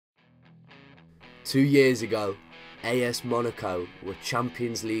2 years ago, AS Monaco were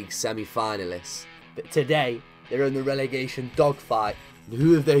Champions League semi-finalists, but today they're in the relegation dogfight. And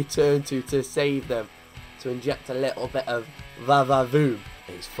who have they turned to save them? To inject a little bit of va-va-voom?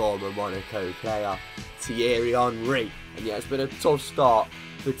 His former Monaco player, Thierry. And yeah, it's been a tough start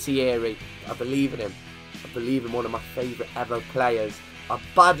for Thierry. I believe in him. I believe in one of my favourite ever players. I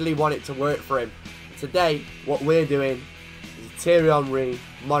badly want it to work for him. Today, what we're doing is a Thierry Henry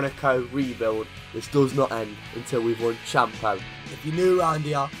Monaco rebuild. This does not end until we've won champo. If you're new around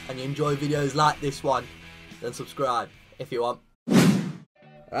here and you enjoy videos like this one, then subscribe if you want.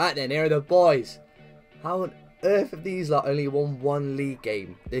 Alright then, here are the boys. How on earth have these lot only won one league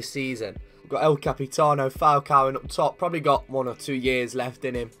game this season? We've got El Capitano, Falcao up top. Probably got 1 or 2 years left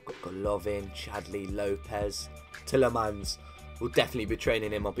in him. Got Golovin, Chadli, Lopez, Tillemans. We'll definitely be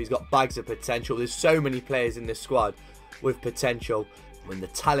training him up. He's got bags of potential. There's so many players in this squad with potential. When the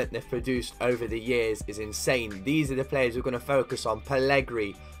talent they've produced over the years is insane. These are the players we're going to focus on.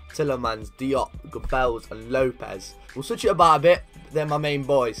 Pellegrini, Tillemans, Diop, Gabels and Lopez. We'll switch it about a bit. They're my main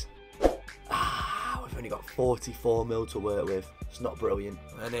boys. We've only got 44 mil to work with. It's not brilliant.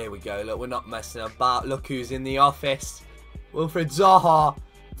 And here we go. Look, we're not messing about. Look who's in the office. Wilfried Zaha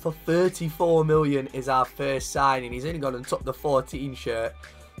for 34 million is our first signing. He's only gone and took the 14 shirt.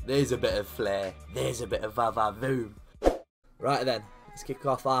 There's a bit of flair. There's a bit of va-va-voom. Right then, let's kick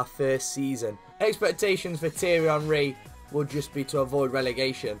off our first season. Expectations for Thierry Henry would just be to avoid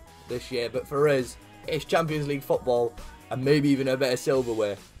relegation this year. But for us, it's Champions League football and maybe even a bit of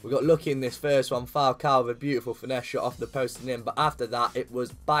silverware. We got lucky in this first one. Falcao with a beautiful finesse shot off the post and in. But after that, it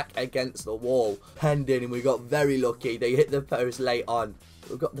was back against the wall. Penned in and we got very lucky. They hit the post late on.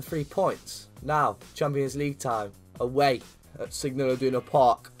 We've got the 3 points. Now, Champions League time. Away at Signal Iduna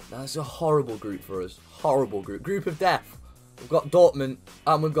Park. Now, it's a horrible group for us. Horrible group. Group of death. We've got Dortmund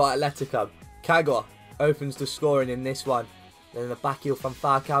and we've got Atletico. Kagwa opens the scoring in this one. Then the back heel from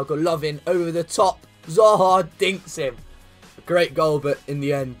Falcao. Golovin over the top. Zaha dinks him. A great goal, but in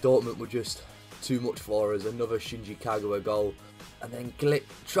the end, Dortmund were just too much for us. Another Shinji Kagawa goal. And then Glick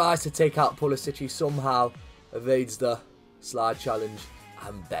tries to take out Pulisic. Somehow evades the slide challenge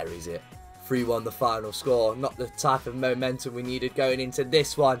and buries it. 3-1 the final score. Not the type of momentum we needed going into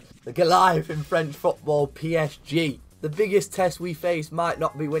this one. The Goliath in French football, PSG. The biggest test we face might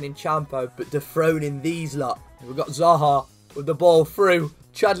not be winning champo, but dethroning these lot. We've got Zaha with the ball through.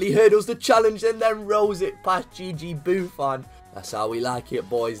 Chadli hurdles the challenge and then rolls it past Gigi Buffon. That's how we like it,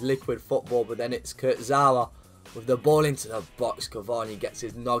 boys. Liquid football, but then it's Kurzawa with the ball into the box. Cavani gets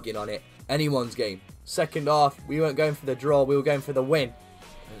his noggin on it. Anyone's game. Second half, we weren't going for the draw, we were going for the win.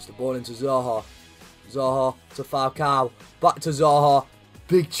 There's the ball into Zaha. Zaha to Falcao. Back to Zaha.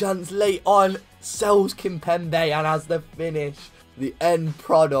 Big chance late on. Sells Kimpembe and has the finish. The end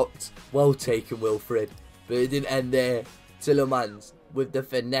product. Well taken, Wilfried. But it didn't end there. Tillemans with the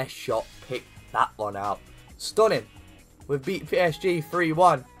finesse shot picked that one out. Stunning. We've beat PSG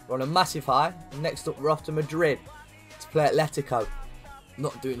 3-1. We're on a massive high. Next up, we're off to Madrid to play Atletico.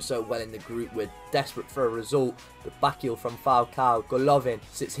 Not doing so well in the group. We're desperate for a result. The back heel from Falcao. Golovin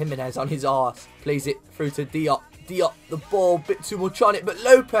sits Jimenez on his arse. Plays it through to Diop. Diop, the ball, bit too much on it. But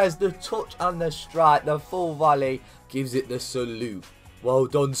Lopez, the touch and the strike. The full volley gives it the salute. Well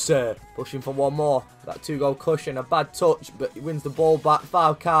done, sir. Pushing for one more. That 2-goal cushion. A bad touch, but he wins the ball back.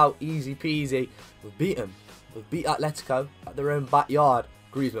 Falcao, easy peasy. We've beat him. We've beat Atletico at their own backyard.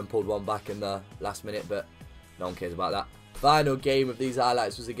 Griezmann pulled one back in the last minute, but no one cares about that. Final game of these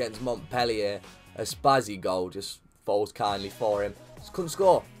highlights was against Montpellier. A Spazzy goal just falls kindly for him. Just couldn't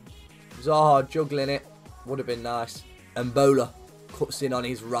score. Zaha juggling it. Would have been nice. Mbola cuts in on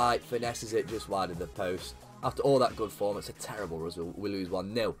his right. Finesses it just wide of the post. After all that good form, it's a terrible result. We lose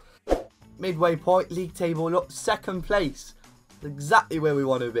 1-0. Midway point. League table up. Second place. Exactly where we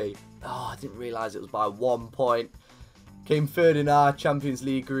want to be. Oh, I didn't realise it was by 1 point. Came third in our Champions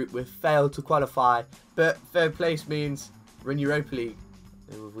League group. We failed to qualify. But third place means we're in Europa League.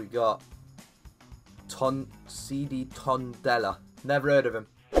 Who have we got? CD Tondela. Never heard of him.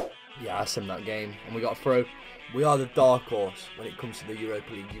 Yeah, I sim that game. And we got through. We are the dark horse when it comes to the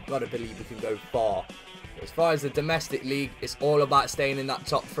Europa League. You've got to believe we can go far. As far as the domestic league, it's all about staying in that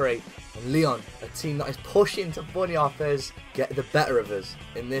top 3. And Lyon, a team that is pushing to bunny offers, get the better of us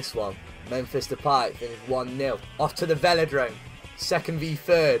in this one. Memphis Depay finished 1-0. Off to the Velodrome. 2nd v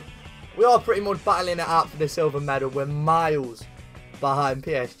 3rd. We are pretty much battling it out for the silver medal. We're miles behind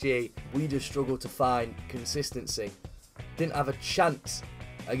PSG. We just struggle to find consistency. Didn't have a chance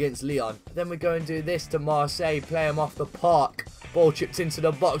against Lyon. Then we go and do this to Marseille. Play him off the park. Ball chipped into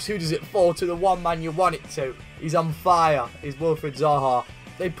the box. Who does it fall to? The one man you want it to. He's on fire. He's Wilfried Zaha.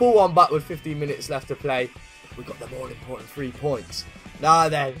 They pull one back with 15 minutes left to play. We got them all important 3 points. Now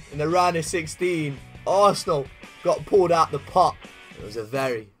then, in the round of 16, Arsenal got pulled out the pot. It was a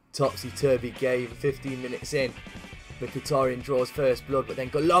very topsy-turvy game. 15 minutes in, Mkhitaryan draws first blood, but then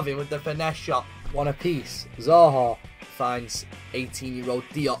Golovin with the finesse shot. One apiece. Zaha finds 18-year-old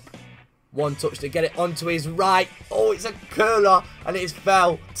Diop. One touch to get it onto his right. Oh, it's a curler, and it is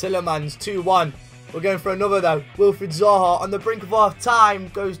foul. Tielemans 2-1. We're going for another though. Wilfried Zaha on the brink of half time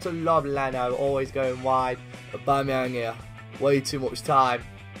goes to Lob Leno, always going wide. Aubameyang here, way too much time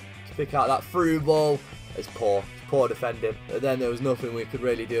to pick out that through ball. It's poor defending. But then there was nothing we could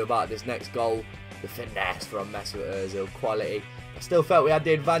really do about this next goal. The finesse from Mesut Ozil, quality. I still felt we had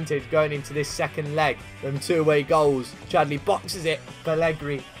the advantage going into this second leg. Them 2 away goals. Chadli boxes it.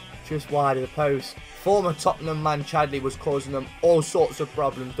 Pellegrini just wide of the post. Former Tottenham man Chadli was causing them all sorts of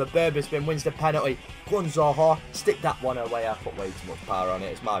problems. The Berber spin wins the penalty. Go on, Zaha, stick that one away. I put way too much power on it.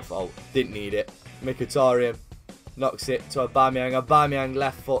 It's my fault. Didn't need it. Mkhitaryan knocks it to Aubameyang. Aubameyang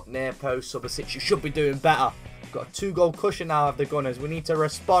left foot near post. Subasic, you should be doing better. Got a 2-goal cushion now of the Gunners. We need to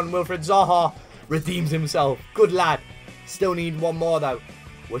respond. Wilfried Zaha redeems himself. Good lad. Still need one more though.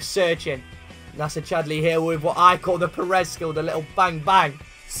 We're searching. Nasser Chadli here with what I call the Perez skill, the little bang bang.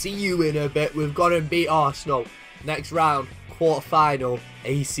 See you in a bit. We've gone and beat Arsenal. Next round, quarter-final,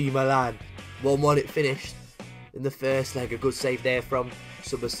 AC Milan. 1-1 it finished in the first leg. A good save there from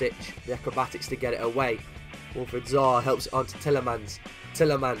Subasic. The acrobatics to get it away. Wilfried Zaha helps it on to Tielemans.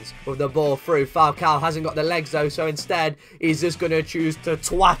 Tielemans with the ball through. Falcao hasn't got the legs though, so instead he's just going to choose to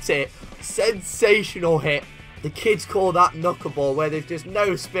twat it. Sensational hit. The kids call that knuckleball where there's just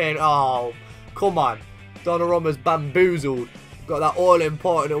no spin. Oh, come on. Donnarumma's bamboozled. Got that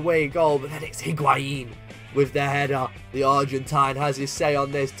all-important away goal, but then it's Higuain with the header. The Argentine has his say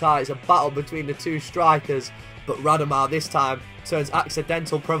on this tie. It's a battle between the 2 strikers, but Radamel this time turns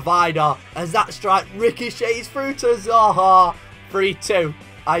accidental provider as that strike ricochets through to Zaha. 3-2.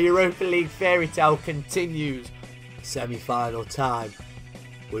 Our Europa League fairy tale continues. Semi-final time.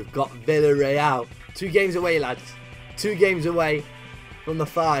 We've got Villarreal. 2 games away, lads. 2 games away from the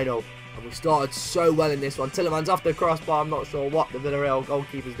final. And we started so well in this one. Tielemans off the crossbar. I'm not sure what the Villarreal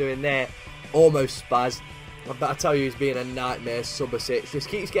goalkeeper's doing there. Almost spaz. I better tell you, he's being a nightmare. Subasic just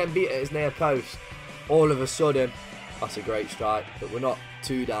keeps getting beat at his near post. All of a sudden, that's a great strike. But we're not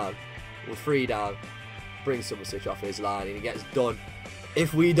 2 down. We're 3 down. Brings Subasic off his line and he gets done.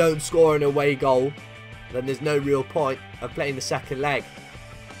 If we don't score an away goal, then there's no real point of playing the second leg.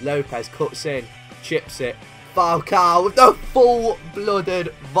 Lopez cuts in, chips it. Falcao with the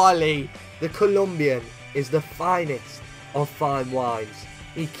full-blooded volley. The Colombian is the finest of fine wines.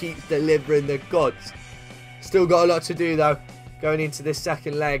 He keeps delivering the goods. Still got a lot to do though, going into this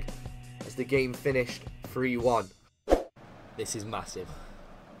second leg as the game finished 3-1. This is massive.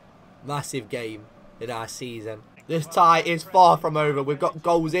 Massive game in our season. This tie is far from over. We've got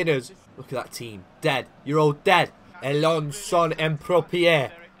goals in us. Look at that team. Dead. You're all dead. Elon son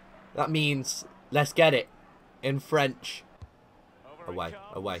impropier. That means let's get it. In French. Away,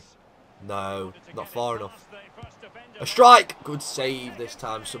 away. No, not far enough. A strike! Good save this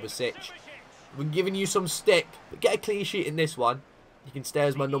time, Subasic. We're giving you some stick, but get a clean sheet in this one. You can stay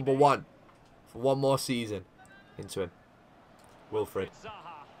as my number 1 for 1 more season. Into him. Wilfried.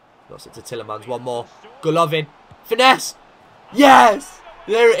 Lost it to Tielemans. 1 more. Golovin. Finesse! Yes!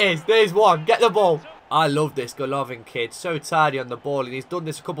 There it is. There's 1. Get the ball. I love this Golovin kid. So tidy on the ball, and he's done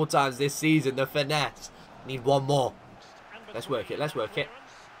this a couple times this season. The finesse. Need 1 more. Let's work it. Let's work it.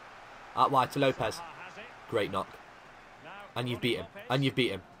 Out wide to Lopez. Great knock. And you've beat him. And you've beat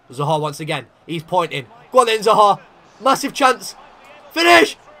him. Zaha once again. He's pointing. Go on then, Zaha. Massive chance.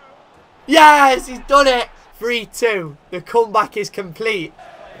 Finish. Yes, he's done it. 3-2. The comeback is complete.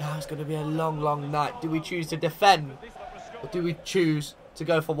 Now it's going to be a long, long night. Do we choose to defend? Or do we choose to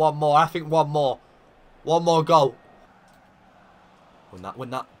go for 1 more? I think 1 more. 1 more goal. Win that. Win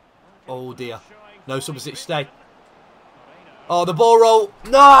that. Oh, dear. No, Subasic, stay. Oh, the ball roll.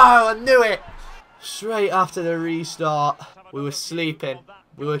 No, I knew it. Straight after the restart. We were sleeping.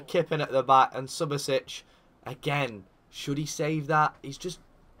 We were kipping at the back. And Subasic, again, should he save that? He's just,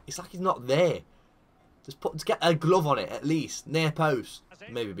 it's like he's not there. Just get a glove on it, at least. Near post.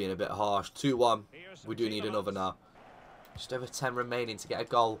 Maybe being a bit harsh. 2-1. We do need another now. Just over 10 remaining to get a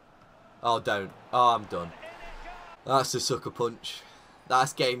goal. Oh, don't. Oh, I'm done. That's a sucker punch.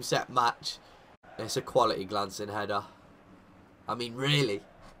 That's game, set, match. It's a quality glancing header. I mean, really?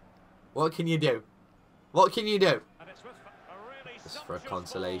 What can you do? What can you do? This for a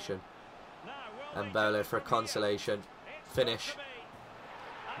consolation. Mbolo for a consolation. Finish.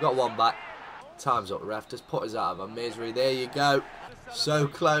 Got 1 back. Time's up, ref. Just put us out of our misery. There you go. So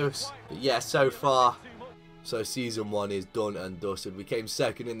close. But yeah, so far. So season 1 is done and dusted. We came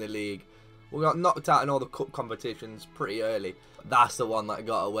second in the league. We got knocked out in all the cup competitions pretty early. That's the one that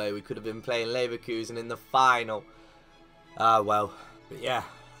got away. We could have been playing Leverkusen in the final. Ah, well. But yeah,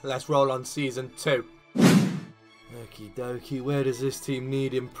 let's roll on season 2. Okie dokie, where does this team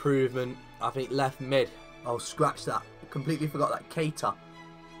need improvement? I think left mid. Oh, scratch that. I completely forgot that Keita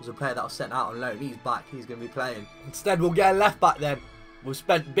was a player that was sent out on loan. He's back. He's going to be playing. Instead, we'll get a left back then. We've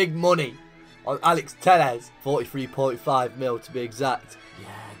spent big money on Alex Tellez. 43.5 mil to be exact. Yeah,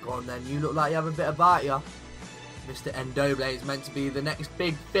 go on then. You look like you have a bit about you. Mr. Ndoble is meant to be the next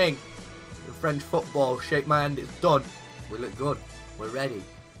big thing in French football. Shake my hand, it's done. We look good. We're ready.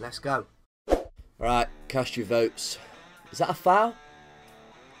 Let's go. Alright, cast your votes. Is that a foul?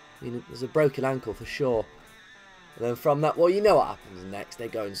 I mean, there's a broken ankle for sure. And then from that, well, you know what happens next. They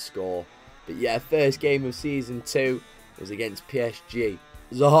go and score. But yeah, first game of season 2 was against PSG.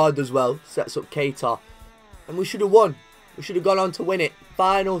 Zaha does well, sets up Keita. And we should have won. We should have gone on to win it.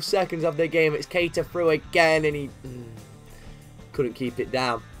 Final seconds of the game, it's Keita through again, and he couldn't keep it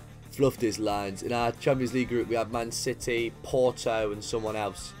down. Fluffed his lines. In our Champions League group, we have Man City, Porto, and someone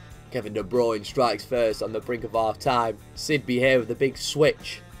else. Kevin De Bruyne strikes first on the brink of half time. Sidby here with a big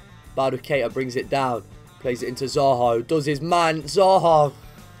switch. Badu Keita brings it down. Plays it into Zaha, who does his man. Zaha,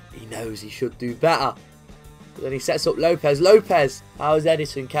 he knows he should do better. But then he sets up Lopez. Lopez, how's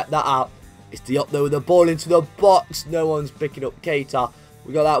Edison kept that out? It's Diop though with the ball into the box. No one's picking up Keita.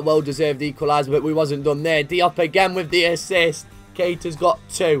 We got that well-deserved equaliser, but we wasn't done there. Diop again with the assist. Keita's got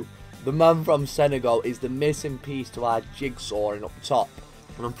 2. The man from Senegal is the missing piece to our jigsaw in up top.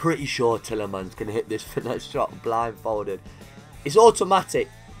 And I'm pretty sure Tillerman's going to hit this finesse shot blindfolded. It's automatic.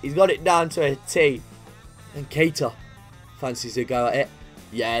 He's got it down to a T. And Keita fancies a go at it.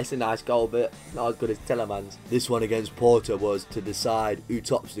 Yeah, it's a nice goal, but not as good as Tillerman's. This one against Porto was to decide who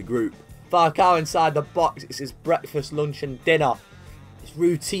tops the group. Falcao inside the box. It's his breakfast, lunch and dinner. It's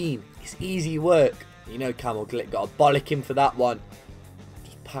routine. It's easy work. You know Camel Glick got a bollock him for that one.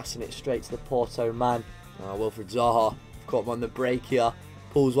 Just passing it straight to the Porto man. Oh, Wilfried Zaha caught him on the break here.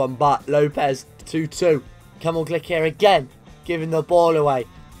 Pulls one back. Lopez 2-2. Camel Glick here again. Giving the ball away.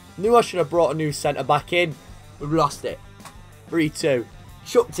 Knew I should have brought a new centre back in. We've lost it. 3-2.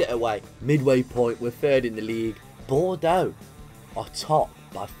 Chucked it away. Midway point. We're third in the league. Bordeaux are top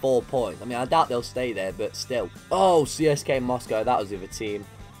by 4 points. I mean, I doubt they'll stay there, but still. Oh, CSK Moscow. That was the other team.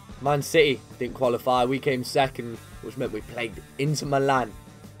 Man City didn't qualify. We came second, which meant we played Inter Milan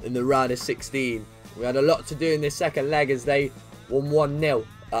in the round of 16. We had a lot to do in this second leg as they won 1-0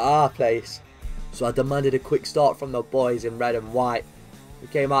 at our place. So I demanded a quick start from the boys in red and white. We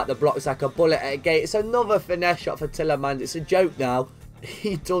came out the blocks like a bullet at a gate. It's another finesse shot for Tillermans. It's a joke now.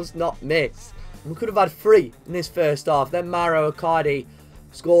 He does not miss. We could have had 3 in this first half. Then Mauro Icardi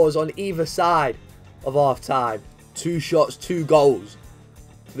scores on either side of half time. 2 shots, 2 goals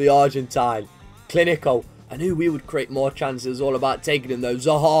for the Argentine. Clinical. I knew we would create more chances. All about taking them though.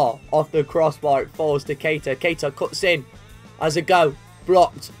 Zaha off the crossbar. It falls to Keita. Keita cuts in. Has a go.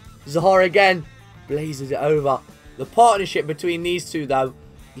 Blocked. Zaha again. Blazes it over. The partnership between these two though.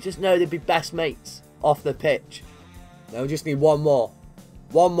 You just know they'd be best mates off the pitch. Now we just need one more.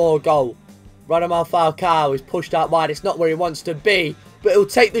 One more goal. Radamel Falcao is pushed out wide. It's not where he wants to be. But he'll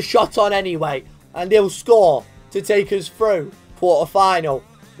take the shot on anyway. And he'll score to take us through. Quarter-final.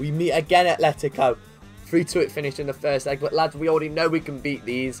 We meet again Atletico. 3-2 it finished in the first leg. But lads, we already know we can beat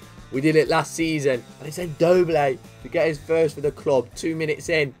these. We did it last season. And it's Ndoble to get his first for the club. 2 minutes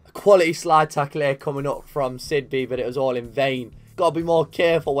in. A quality slide tackle here coming up from Sidby. But it was all in vain. Got to be more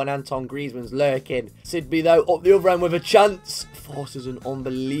careful when Anton Griezmann's lurking. Sidby though up the other end with a chance. Forces an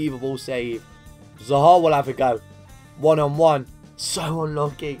unbelievable save. Zaha will have a go. 1-on-1. So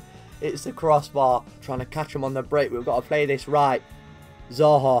unlucky. It's the crossbar. Trying to catch him on the break. We've got to play this right.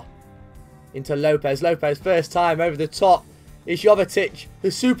 Zaha. Into Lopez. Lopez first time over the top. It's Jovetic.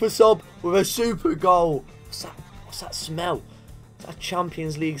 The super sub with a super goal. What's that smell? Is that a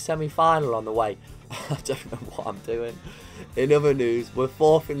Champions League semi-final on the way? I don't know what I'm doing. In other news, we're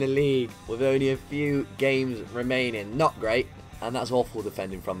 4th in the league with only a few games remaining. Not great. And that's awful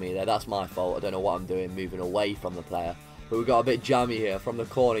defending from me there. That's my fault. I don't know what I'm doing moving away from the player. But we've got a bit jammy here from the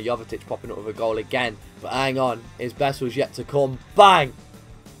corner. Jovetic popping up with a goal again. But hang on. His best was yet to come. Bang!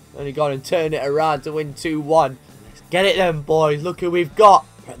 Only gone and turned it around to win 2-1. Let's get it then, boys. Look who we've got.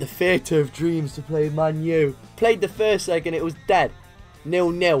 We're at the theatre of dreams to play Man U. Played the first leg and it was dead.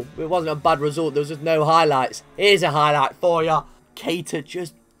 0-0. It wasn't a bad result. There was just no highlights. Here's a highlight for you. Keita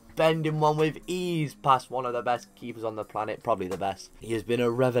just bending one with ease past one of the best keepers on the planet, probably the best. He has been a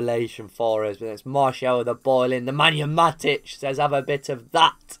revelation for us. It's Martial with the ball in. The Nemanja Matic says have a bit of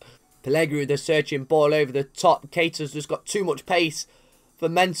that. Pellegrini with the searching ball over the top. Keita's just got too much pace for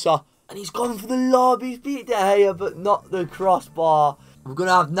Mensah. And he's gone for the lob. He's beat De Gea, but not the crossbar. We're going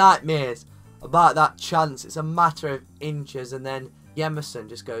to have nightmares about that chance. It's a matter of inches. And then Emerson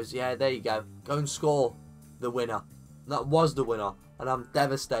just goes, yeah, there you go. Go and score the winner. And that was the winner. And I'm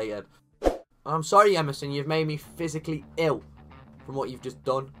devastated. I'm sorry, Emerson. You've made me physically ill from what you've just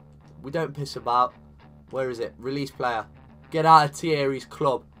done. We don't piss about. Where is it? Release player. Get out of Thierry's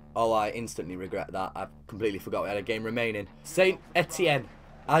club. Oh, I instantly regret that. I completely forgot we had a game remaining. Saint Etienne,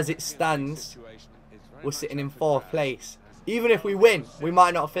 as it stands, we're sitting in 4th place. Even if we win, we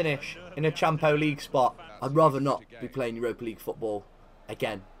might not finish in a Champo League spot. I'd rather not be playing Europa League football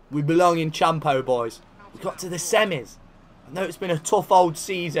again. We belong in Champo, boys. We got to the semis. I know it's been a tough old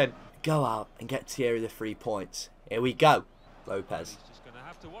season. Go out and get Thierry the 3 points. Here we go. Lopez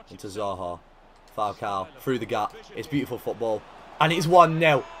into Zaha. Falcao through the gap. It's beautiful football. And it's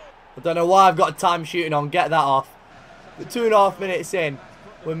 1-0. I don't know why I've got a time shooting on. Get that off. But 2.5 minutes in,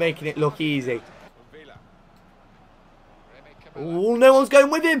 we're making it look easy. Oh, no one's going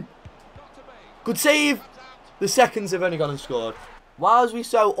with him. Good save. The seconds have only gone and scored. Why was we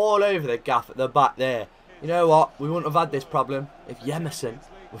so all over the gaff at the back there? You know what? We wouldn't have had this problem if Emerson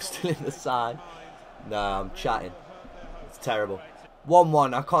was still in the side. No, I'm chatting. It's terrible.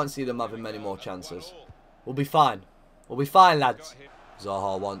 1-1. I can't see them having many more chances. We'll be fine. We'll be fine, lads.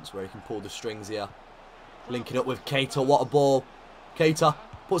 Zaha wants where he can pull the strings here. Linking up with Keita. What a ball. Keita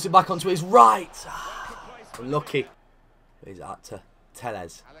puts it back onto his right. Unlucky. He's out to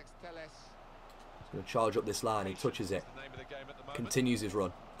Tellez. He's going to charge up this line. He touches it. Continues his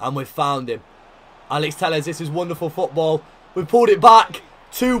run. And we've found him. Alex Tellez, this is wonderful football. We've pulled it back.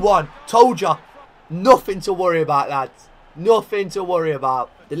 2-1. Told ya. Nothing to worry about, lads. Nothing to worry about.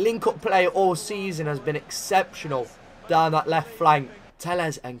 The link-up play all season has been exceptional down that left flank.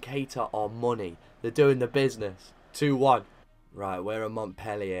 Tellez and Keita are money. They're doing the business. 2-1. Right, we're at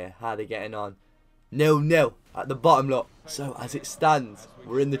Montpellier. How are they getting on? 0-0 at the bottom, look. So, as it stands,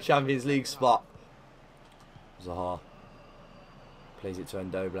 we're in the Champions League spot. Zaha plays it to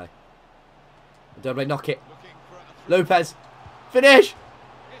Ndoble. Ndoble, knock it. Lopez. Finish.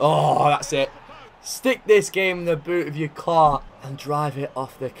 Oh, that's it. Stick this game in the boot of your car and drive it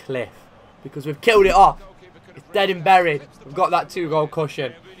off the cliff. Because we've killed it off. It's dead and buried. We've got that 2-goal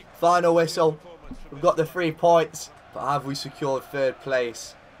cushion. Final whistle. We've got the 3 points. But have we secured 3rd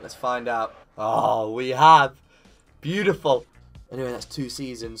place? Let's find out. Oh, we have. Beautiful. Anyway, that's 2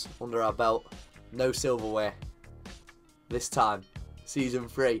 seasons under our belt. No silverware. This time. Season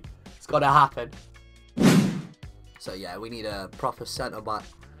 3. It's got to happen. So, yeah, we need a proper centre-back.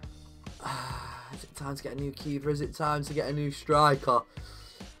 Is it time to get a new keeper? Is it time to get a new striker?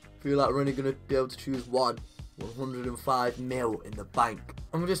 I feel like we're only going to be able to choose one. 105 mil in the bank.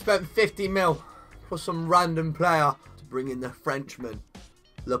 And we just spent 50 mil for some random player to bring in the Frenchman,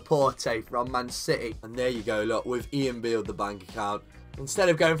 Laporte from Man City. And there you go, look, with Ian Beale the bank account. Instead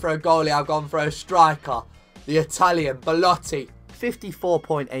of going for a goalie, I've gone for a striker. The Italian, Belotti.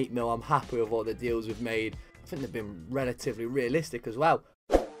 54.8 mil. I'm happy with all the deals we've made. I think they've been relatively realistic as well.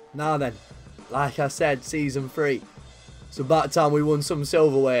 Now then, like I said, season 3. It's about time we won some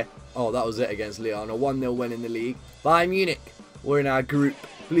silverware. Oh, that was it against Lyon. A 1-0 win in the league. Bayern Munich, we're in our group.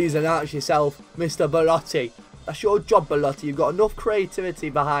 Please announce yourself, Mr. Belotti. That's your job, Belotti. You've got enough creativity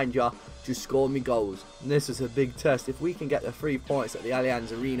behind you. Just score me goals. And this is a big test. If we can get the 3 points at the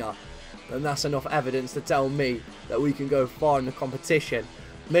Allianz Arena, then that's enough evidence to tell me that we can go far in the competition.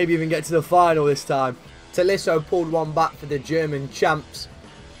 Maybe even get to the final this time. Tolisso pulled one back for the German champs.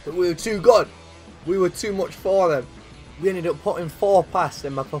 But we were too good. We were too much for them. We ended up putting 4 past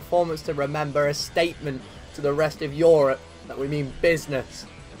them. A performance to remember, a statement to the rest of Europe that we mean business.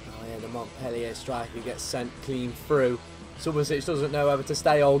 Oh yeah, the Montpellier striker gets sent clean through. Subasic doesn't know whether to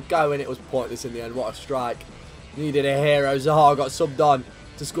stay or go, and it was pointless in the end. What a strike. Needed a hero. Zaha got subbed on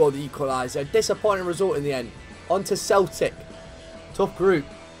to score the equaliser. Disappointing result in the end. On to Celtic. Tough group.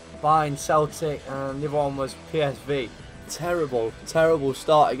 Bayern, Celtic, and the other one was PSV. Terrible, terrible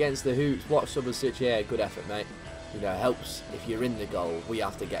start against the Hoops. Watch Subasic here. Good effort, mate. You know, it helps if you're in the goal. We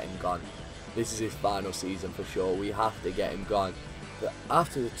have to get him gone. This is his final season for sure. We have to get him gone. But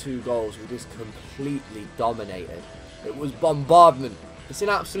after the 2 goals, we just completely dominated. It was bombardment. It's an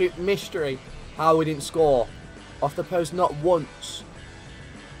absolute mystery how we didn't score. Off the post, not once.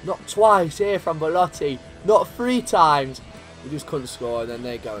 Not twice here from Belotti. Not 3 times. We just couldn't score, and then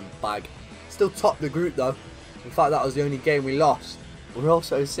they go and bag. Still top the group though. In fact, that was the only game we lost. we're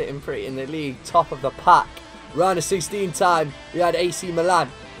also sitting pretty in the league, top of the pack. Round of 16 time, we had AC Milan.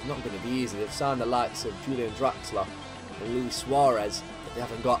 It's not going to be easy. They've signed the likes of Julian Draxler and Luis Suarez, but they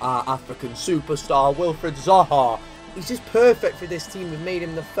haven't got our African superstar, Wilfried Zaha. He's just perfect for this team. We've made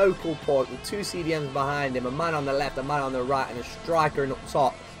him the focal point with 2 CDMs behind him, a man on the left, a man on the right, and a striker up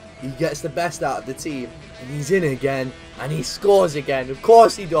top. He gets the best out of the team, and he's in again, and he scores again. Of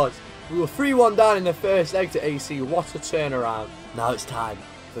course he does. We were 3-1 down in the first leg to AC. What a turnaround. Now it's time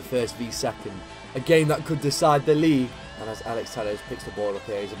for first v second. A game that could decide the league. And as Alex Telles picks the ball up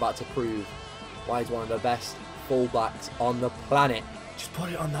here, he's about to prove why he's one of the best fullbacks on the planet. Just put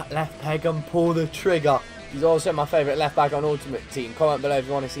it on that left peg and pull the trigger. He's also my favourite left back on Ultimate Team. Comment below if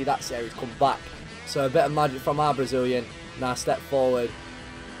you want to see that series come back. So a bit of magic from our Brazilian. Now step forward.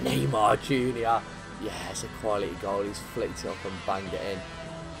 Neymar Jr. Yeah, it's a quality goal. He's flicked it up and banged it in.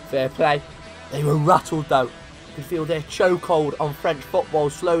 Fair play. They were rattled though. You could feel their chokehold on French football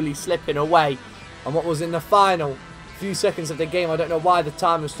slowly slipping away. And what was in the final few seconds of the game, I don't know why the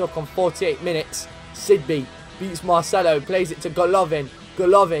time was stuck on 48 minutes. Sidby beats Marcelo, plays it to Golovin.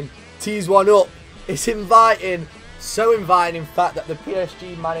 Golovin tees one up. It's inviting. So inviting in fact that the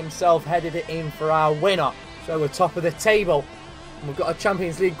PSG man himself headed it in for our winner. So we're top of the table. And we've got a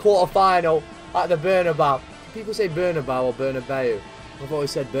Champions League quarter-final at the Bernabeu. People say Bernabeu or Bernabeu. I've always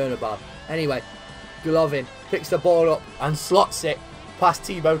said Bernabeu. Anyway, Golovin picks the ball up and slots it past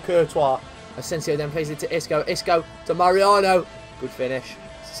Thibaut Courtois. Asensio then plays it to Isco. Isco to Mariano. Good finish.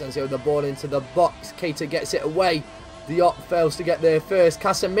 Asensio with the ball into the box. Keita gets it away. Diop fails to get there first.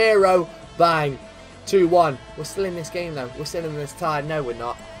 Casemiro. Bang. 2-1. We're still in this game though. We're still in this tie. No, we're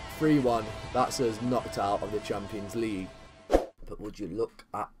not. 3-1. That's us knocked out of the Champions League. But would you look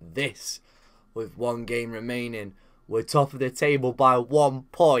at this? With one game remaining, we're top of the table by 1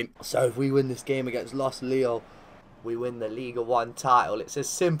 point. So if we win this game against Los Lille, we win the Ligue 1 title. It's as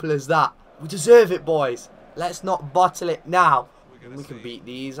simple as that. We deserve it, boys. Let's not bottle it now. And we can beat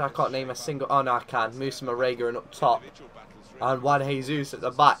these. I can't name a single... Oh, no, I can. Musa Marega and up top. And Juan Jesus at the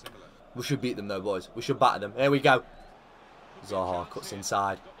back. We should beat them, though, boys. We should batter them. Here we go. Zaha cuts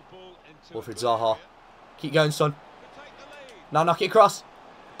inside. Wilfried Zaha. Keep going, son. Now knock it across.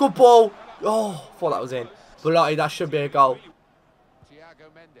 Good ball. Oh, thought that was in. Belotti, that should be a goal.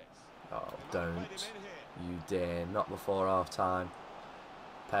 Oh, don't. You dare. Not before half time.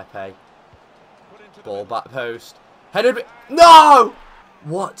 Pepe. Ball back post. Headed. No!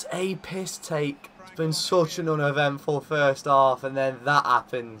 What a piss take. It's been such an uneventful first half, and then that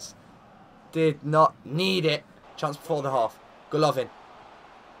happens. Did not need it. Chance before the half. Golovin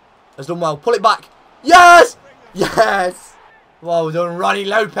has done well. Pull it back. Yes! Yes! Well done, Ronnie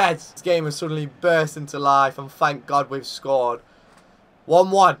Lopez. This game has suddenly burst into life, and thank God we've scored.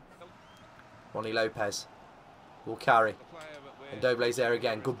 1-1. Ronnie Lopez will carry. And Doble's there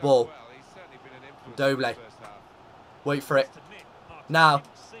again. Good ball. Doble. Wait for it. Now.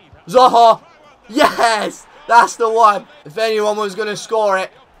 Zaha. Yes! That's the one. If anyone was going to score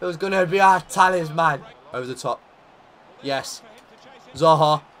it, it was going to be our talisman. Over the top. Yes.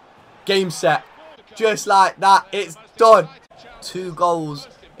 Zaha. Game set. Just like that. It's done. 2 goals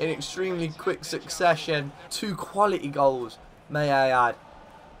in extremely quick succession. 2 quality goals, may I add.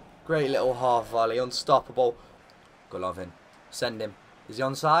 Great little half volley. Unstoppable. Golovin. Send him. Is he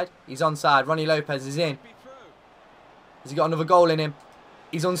onside? He's onside. Ronnie Lopez is in. Has he got another goal in him?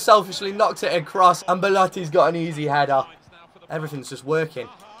 He's unselfishly knocked it across, and Belotti's got an easy header. Everything's just working.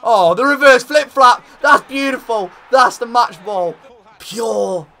 Oh, the reverse flip-flap. That's beautiful. That's the match ball.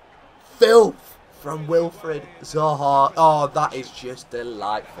 Pure filth from Wilfried Zaha. Oh, that is just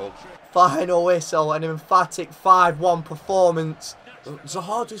delightful. Final whistle, an emphatic 5-1 performance.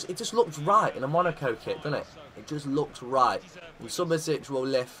 Zaha it just looks right in a Monaco kit, doesn't it? It just looks right. And Subasic will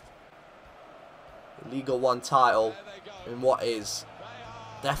lift the Ligue 1 title in what is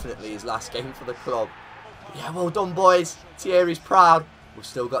definitely his last game for the club. Yeah, well done, boys. Thierry's proud. We've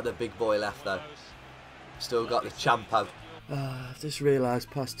still got the big boy left, though. Still got the champo. I've just realised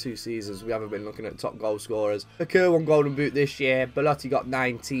past 2 seasons we haven't been looking at top goal scorers. Okur won Golden Boot this year. Belotti got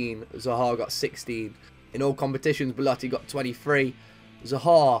 19. Zaha got 16. In all competitions, Belotti got 23.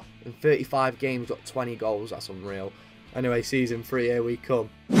 Zaha, in 35 games, got 20 goals. That's unreal. Anyway, season 3, here we come.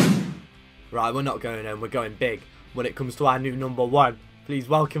 Right, we're not going home. We're going big when it comes to our new number 1. Please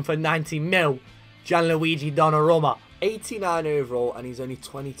welcome for 90 mil, Gianluigi Donnarumma. 89 overall, and he's only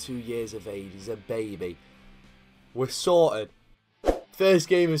 22 years of age. He's a baby. We're sorted. First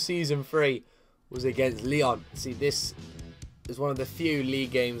game of season 3 was against Lyon. See, this is one of the few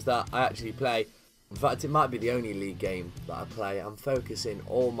league games that I actually play. In fact, it might be the only league game that I play. I'm focusing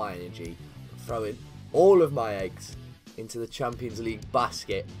all my energy, throwing all of my eggs into the Champions League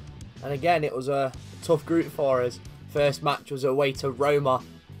basket. And again, it was a tough group for us. First match was away to Roma.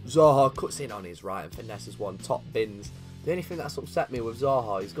 Zaha cuts in on his right and finesses one, top bins. The only thing that's upset me with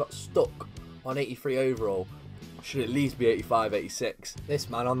Zaha, he's got stuck on 83 overall. Should at least be 85, 86. This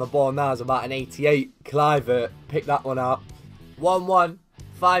man on the ball now is about an 88. Clivert picked that one up. 1-1.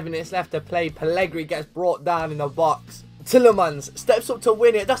 5 minutes left to play. Pellegrini gets brought down in the box. Tielemans steps up to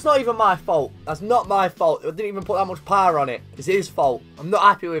win it. That's not even my fault. That's not my fault. I didn't even put that much power on it. It's his fault. I'm not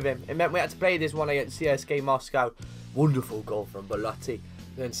happy with him. It meant we had to play this one against CSKA Moscow. Wonderful goal from Belotti.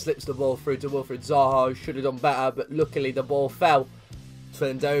 Then slips the ball through to Wilfried Zaha, who should have done better, but luckily the ball fell to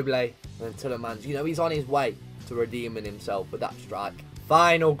Ndoble. And Tielemans, you know, he's on his way to redeeming himself with that strike.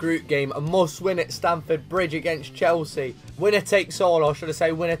 Final group game, a must-win at Stamford Bridge against Chelsea. Winner takes all, or should I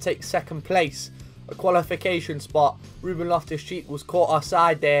say winner takes second place. A qualification spot. Ruben Loftus-Cheek was caught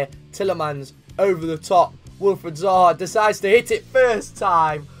offside there. Tielemans over the top. Wilfried Zaha decides to hit it first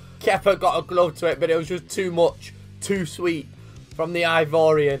time. Kepa got a glove to it, but it was just too much, too sweet from the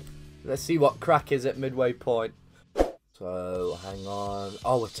Ivorian. Let's see what crack is at midway point. So, hang on.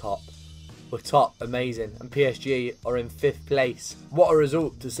 Oh, we're top. We're top, amazing, and PSG are in 5th place. What a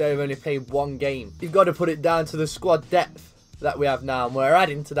result to say we've only played one game. You've got to put it down to the squad depth that we have now, and we're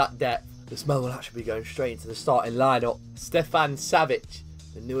adding to that depth. This man will actually be going straight into the starting lineup. Stefan Savic,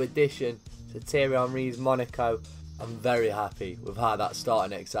 the new addition to Thierry Henry's Monaco. I'm very happy with how that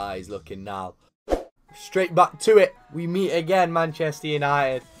starting XI is looking now. Straight back to it, we meet again, Manchester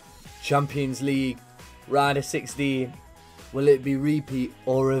United. Champions League, round of 16. Will it be repeat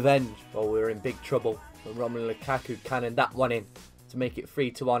or revenge? Well, we were in big trouble when Romelu Lukaku cannoned that one in to make it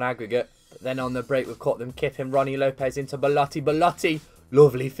 3-1 aggregate. But then on the break, we've caught them kipping Ronnie Lopez into Belotti. Belotti,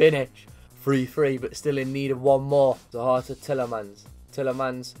 lovely finish. 3-3, but still in need of one more. Zaha to Tielemans.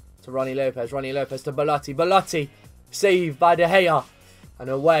 Tielemans to Ronnie Lopez. Ronnie Lopez to Belotti. Belotti, saved by De Gea. And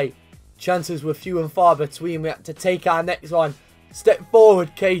away. Chances were few and far between. We had to take our next one. Step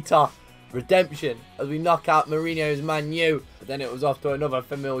forward, Keita. Redemption as we knock out Mourinho's Man U. But then it was off to another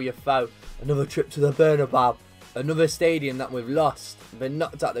familiar foe. Another trip to the Bernabeu. Another stadium that we've lost. Been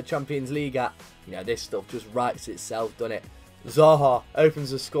knocked out the Champions League at. You know, this stuff just writes itself, doesn't it? Zaha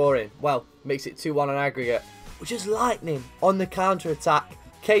opens the scoring. Well, makes it 2-1 on aggregate. Which is lightning on the counter-attack.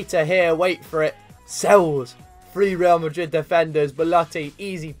 Keita here, wait for it. Sells. 3 Real Madrid defenders. Belotti,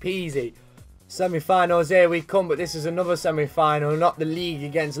 easy peasy. Semi-finals, here we come, but this is another semi-final, not the League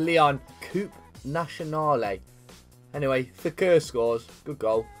against Lyon. Coupe Nationale. Anyway, Fekir scores. Good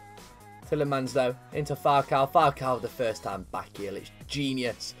goal. Tielemans, though, into Falcao. Falcao, the first time back heel. It's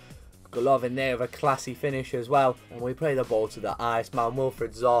genius. Golovin there with a classy finish as well. And we play the ball to the Iceman,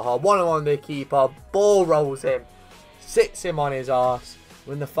 Wilfried Zaha. One-on-one the keeper. Ball rolls him. Sits him on his arse.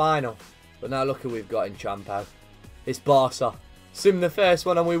 We're in the final. But now look who we've got in Champo. It's Barca. Sim the first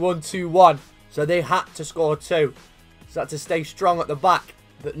one and we won 2-1. So they had to score 2. So had to stay strong at the back.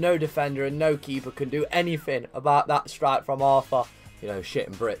 But no defender and no keeper can do anything about that strike from Arthur. You know, shit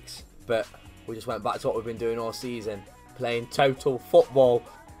and bricks. But we just went back to what we've been doing all season. Playing total football.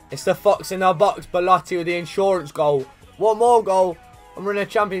 It's the Fox in our box. Belotti with the insurance goal. One more goal. And we're in a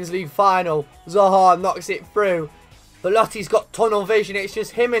Champions League final. Zaha knocks it through. Belotti's got tunnel vision. It's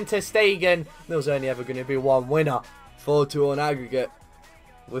just him and ter Stegen. There's only ever going to be one winner. 4-2 on aggregate.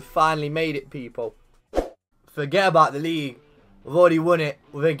 We've finally made it, people. Forget about the league. We've already won it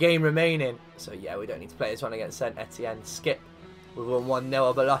with a game remaining. So yeah, we don't need to play this one against Saint Etienne. Skip. We won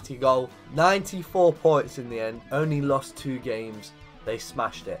 1-0, a Belotti goal. 94 points in the end. Only lost 2 games. They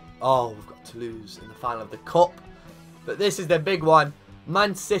smashed it. Oh, we've got to lose in the final of the Cup. But this is the big one.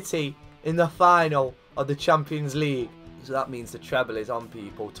 Man City in the final of the Champions League. So that means the treble is on,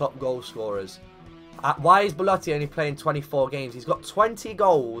 people. Top goal scorers. Why is Belotti only playing 24 games? He's got 20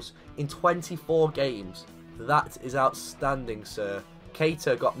 goals in 24 games. That is outstanding, sir.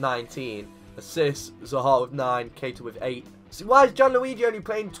 Keita got 19. Assists, Zaha with 9. Keita with 8. See, why is Gianluigi only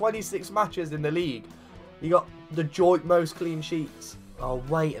playing 26 matches in the league? He got the joint most clean sheets. Oh,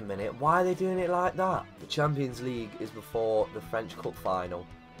 wait a minute. Why are they doing it like that? The Champions League is before the French Cup final.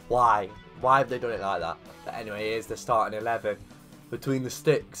 Why? Why have they done it like that? But anyway, here's the starting 11. Between the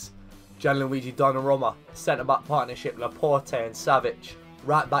sticks, Gianluigi Donnarumma. Centre-back partnership, Laporte and Savic.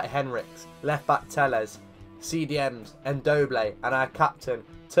 Right-back Henriks. Left-back Telles. CDMs, Ndoble, and our captain,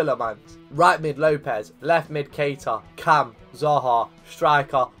 Tielemans. Right mid Lopez. Left mid Keita. Cam, Zaha.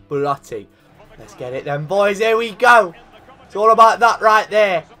 Striker, Belotti. Let's get it then, boys. Here we go. It's all about that right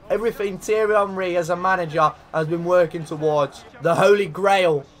there. Everything Thierry Henry as a manager has been working towards. The holy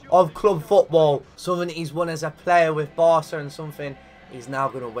grail of club football. Something he's won as a player with Barca and something He's now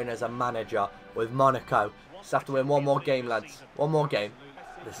going to win as a manager with Monaco. Just have to win one more game, lads. One more game.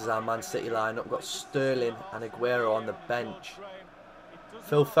 This is our Man City lineup. We've got Sterling and Aguero on the bench.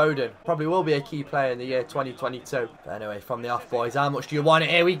 Phil Foden probably will be a key player in the year 2022. But anyway, from the off, boys, how much do you want it?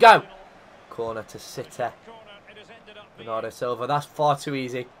 Here we go. Corner to City. Bernardo Silva. That's far too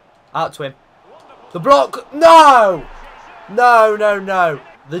easy. Out to him. The block. No! No, no, no.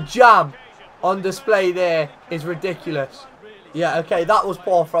 The jam on display there is ridiculous. Yeah, okay, that was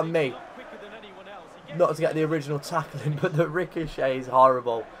poor from me. Not to get the original tackling, but the ricochet is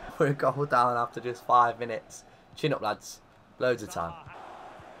horrible. We're a goal down after just 5 minutes. Chin up, lads. Loads of time.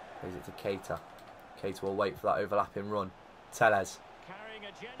 Leaves it to Keita. Keita will wait for that overlapping run. Tellez.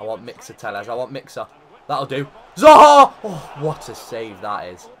 I want Mixer, Tellez. I want Mixer. That'll do. Zaha! Oh, what a save that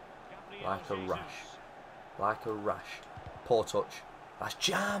is. Like a rush. Like a rush. Poor touch. That's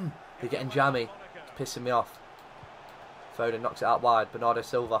jam. They're getting jammy. It's pissing me off. Foden knocks it out wide. Bernardo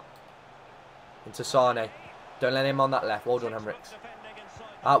Silva. Into Sane. Don't let him on that left. Well done, Henriks.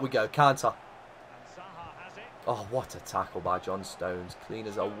 Out we go. Counter. Oh, what a tackle by John Stones. Clean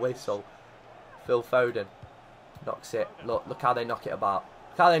as a whistle. Phil Foden. Knocks it. Look how they knock it about.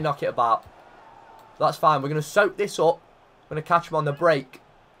 Look how they knock it about. That's fine. We're going to soak this up. We're going to catch him on the break.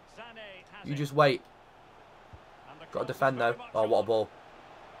 You just wait. Got to defend though. Oh, what a ball.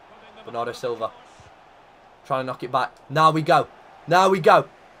 Bernardo Silva. Trying to knock it back. Now we go. Now we go.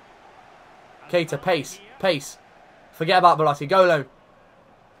 Keita, pace. Pace. Forget about Belotti. Go alone.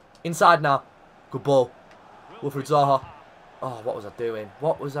 Inside now. Good ball. Wilfried Zaha. Oh, what was I doing?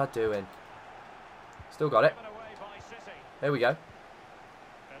 What was I doing? Still got it. There we go.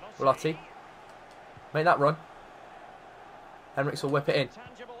 Belotti. Make that run. Henriks will whip it in.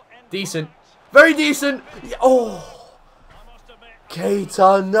 Decent. Very decent. Oh.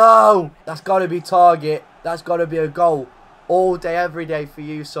 Keita, no. That's got to be target. That's got to be a goal. All day, every day for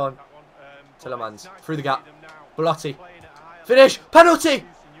you, son. Tillemans. Through the gap. Belotti. Finish. Penalty.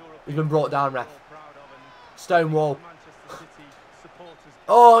 He's been brought down, ref. Stonewall.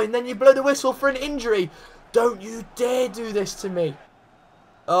 Oh, and then you blow the whistle for an injury. Don't you dare do this to me.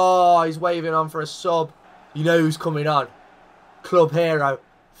 Oh, he's waving on for a sub. You know who's coming on. Club hero.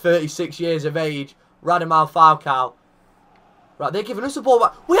 36 years of age. Radamel Falcao. Right, they're giving us the ball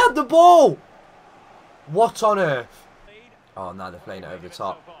back. We had the ball. What on earth? Oh, now they're playing it over the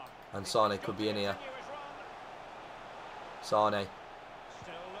top. And Sane could be in here. Sane.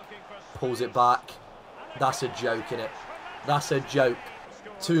 Pulls it back. That's a joke, innit? That's a joke.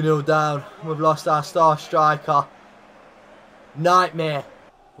 2-0 down. We've lost our star striker. Nightmare.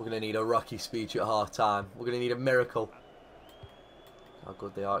 We're going to need a Rocky speech at half time. We're going to need a miracle. How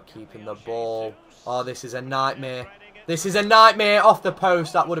good they are at keeping the ball. Oh, this is a nightmare. This is a nightmare. Off the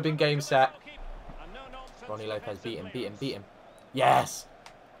post. That would have been game set. Ronnie Lopez. Beat him, beat him, beat him. Yes.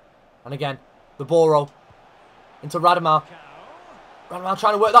 And again. The ball roll. Into Radamel. Radamel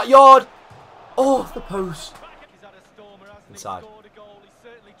trying to work that yard. Oh, off the post. Inside.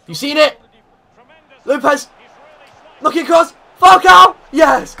 You seen it? Lopez. Looking across. Falcao.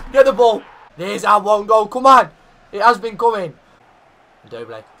 Yes. Get the ball. There's our one goal. Come on. It has been coming.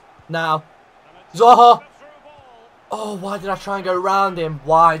 Doble. Now. Zaha. Oh, why did I try and go round him?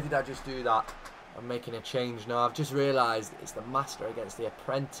 Why did I just do that? I'm making a change now. I've just realised it's the master against the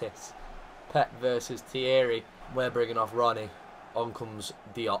apprentice. Pep versus Thierry. We're bringing off Ronnie. On comes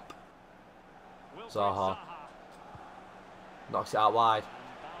Diop. Zaha. Knocks it out wide.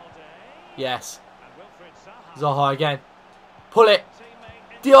 Yes. Zaha again. Pull it.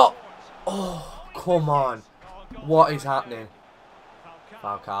 Diop. Oh, come on. What is happening?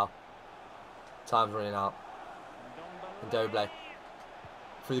 Falcao. Time's running out. Doble.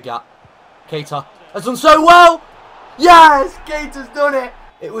 Through the gap. Keita has done so well. Yes, Keita's done it.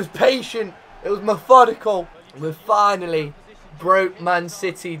 It was patient. It was methodical. We've finally broke Man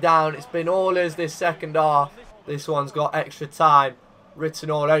City down. It's been all us this second half. This one's got extra time written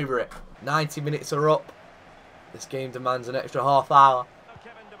all over it. 90 minutes are up. This game demands an extra half hour.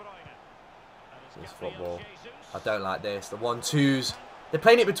 This is football. I don't like this. The 1-2s. They're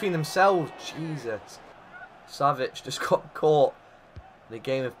playing it between themselves. Jesus. Savic just got caught in a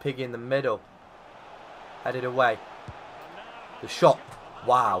game of piggy in the middle. Headed away. The shot.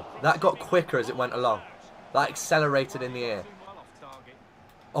 Wow. That got quicker as it went along. That accelerated in the air.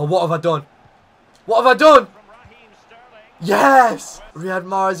 Oh, what have I done? What have I done? Yes! Riyad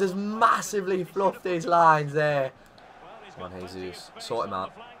Mahrez has massively fluffed his lines there. Come on, Jesus. Sort him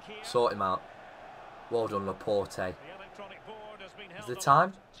out. Sort him out. Well done, Laporte. Is the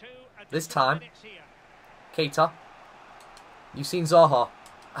time? This time. Keita. You've seen Zaha.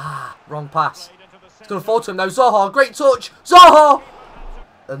 Ah, wrong pass. It's going to fall to him now. Zaha, great touch. Zaha!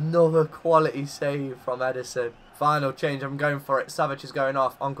 Another quality save from Edison. Final change, I'm going for it. Savage is going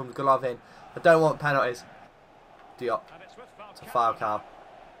off. On comes Golovin. I don't want penalties. Diop. To Falcao.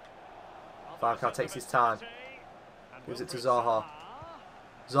 Falcao takes his time. Gives it to Zaha.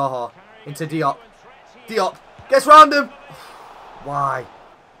 Zaha into Diop. Diop gets round him. Why?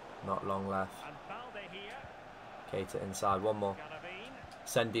 Not long left. Keita inside. One more.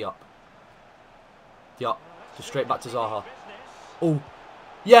 Send Diop. Diop. Just straight back to Zaha. Oh.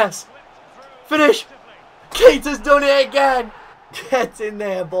 Yes. Finish. Keita's done it again. Get in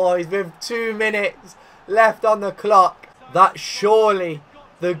there, boys. With 2 minutes left on the clock. That's surely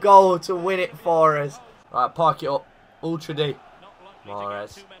the goal to win it for us. Right, park it up. Ultra D.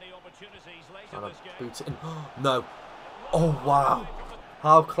 Mahrez. Trying to boot it in. No. Oh, wow.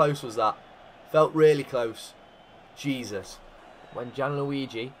 How close was that? Felt really close. Jesus. When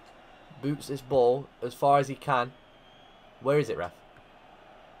Gianluigi boots this ball as far as he can. Where is it, ref?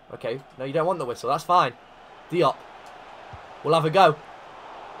 Okay. No, you don't want the whistle. That's fine. Diop. We'll have a go.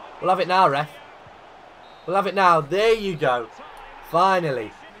 We'll have it now, ref. We'll have it now. There you go.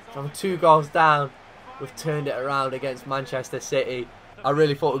 Finally. From 2 goals down, we've turned it around against Manchester City. I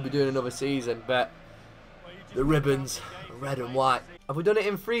really thought we'd be doing another season, but the ribbons are red and white. Have we done it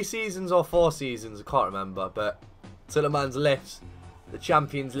in 3 seasons or 4 seasons? I can't remember, but Tillerman's lifts the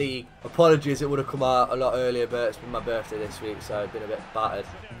Champions League. Apologies, it would have come out a lot earlier, but it's been my birthday this week, so I've been a bit battered.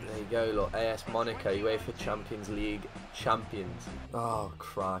 There you go, look, AS Monaco, UEFA Champions League champions. Oh,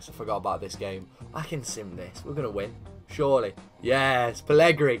 Christ, I forgot about this game. I can sim this. We're going to win, surely. Yes,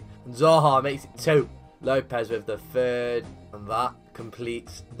 Pellegrini. And Zaha makes it 2. Lopez with the 3rd, and that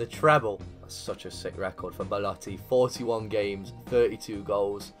completes the treble. That's such a sick record for Belotti. 41 games, 32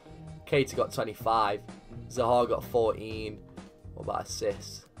 goals. Keita got 25. Zaha got 14. What about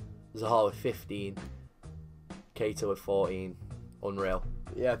assists? Zaha with 15. Keita with 14. Unreal.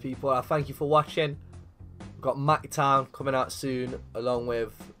 But yeah, people, I thank you for watching. We've got MacTown coming out soon, along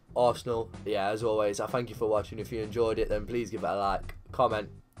with Arsenal. Yeah, as always, I thank you for watching. If you enjoyed it, then please give it a like, comment,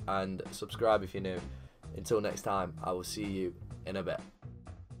 and subscribe if you're new. Until next time, I will see you in a bit.